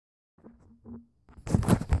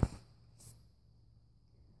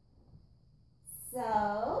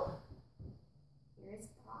So, here's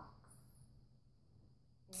Fox.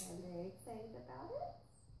 And I'm very excited about it.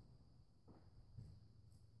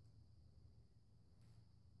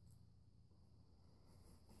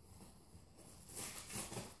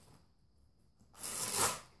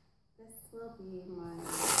 This will be my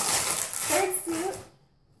third suit.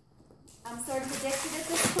 I'm sort of addicted at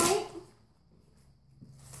this point.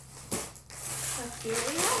 So here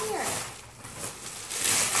we are here.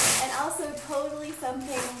 And also totally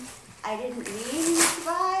something I didn't mean to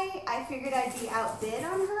buy. I figured I'd be outbid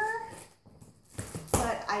on her.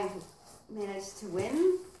 But I managed to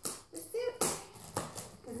win the suit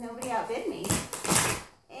because nobody outbid me.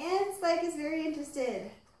 And Spike is very interested.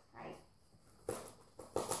 Right.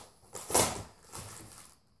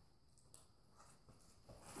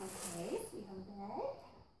 Okay, see her bag.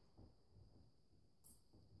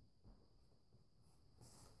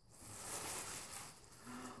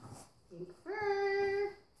 Pink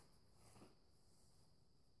fur.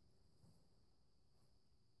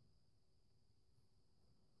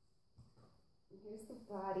 And here's the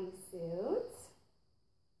bodysuit.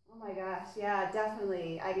 Oh my gosh, yeah,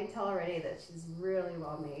 definitely. I can tell already that she's really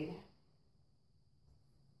well made.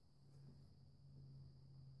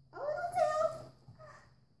 A little tail.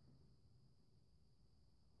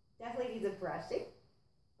 Definitely needs a brushing,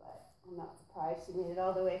 but I'm not surprised she made it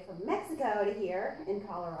all the way from Mexico to here in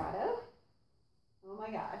Colorado. Oh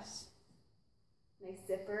my gosh. Nice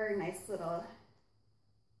zipper, nice little, I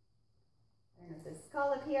don't know what this is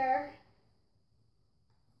called up here.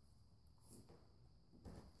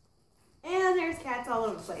 And there's cats all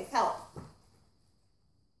over the place. Help.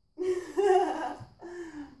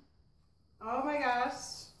 Oh my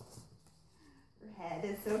gosh. Her head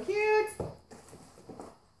is so cute.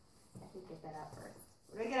 I should get that out first.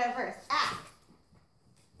 What do I get out first? Ah!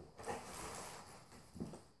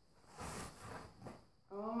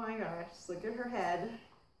 Oh my gosh. Look at her head.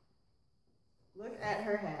 Look at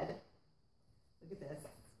her head. Look at this.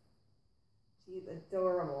 She's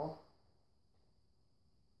adorable.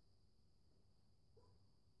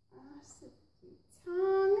 So cute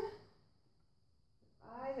tongue.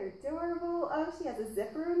 Her eyes are adorable. Oh, she has a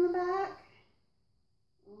zipper in the back.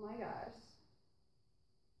 Oh my gosh.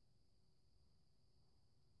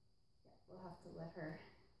 Yeah, we'll have to let her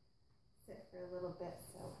sit for a little bit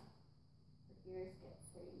so her ears get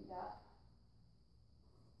straightened up.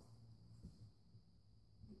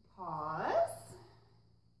 Paws.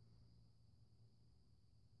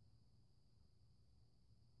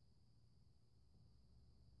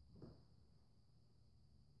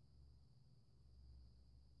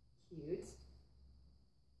 Cute.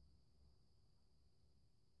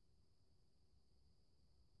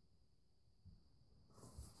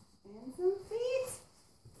 And some feet.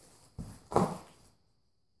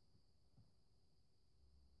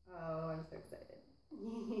 Oh, I'm so excited.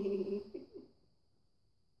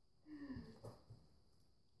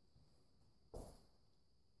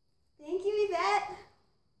 Thank you, Yvette.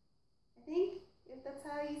 I think if that's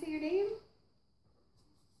how you say your name.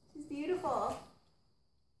 She's beautiful.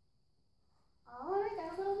 Oh, and I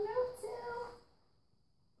got a little note too.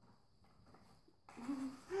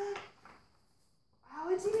 How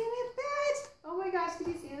would you name it that? Oh my gosh, can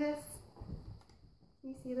you see this? Can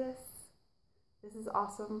you see this? This is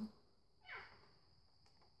awesome.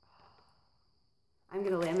 I'm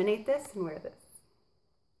gonna laminate this and wear this.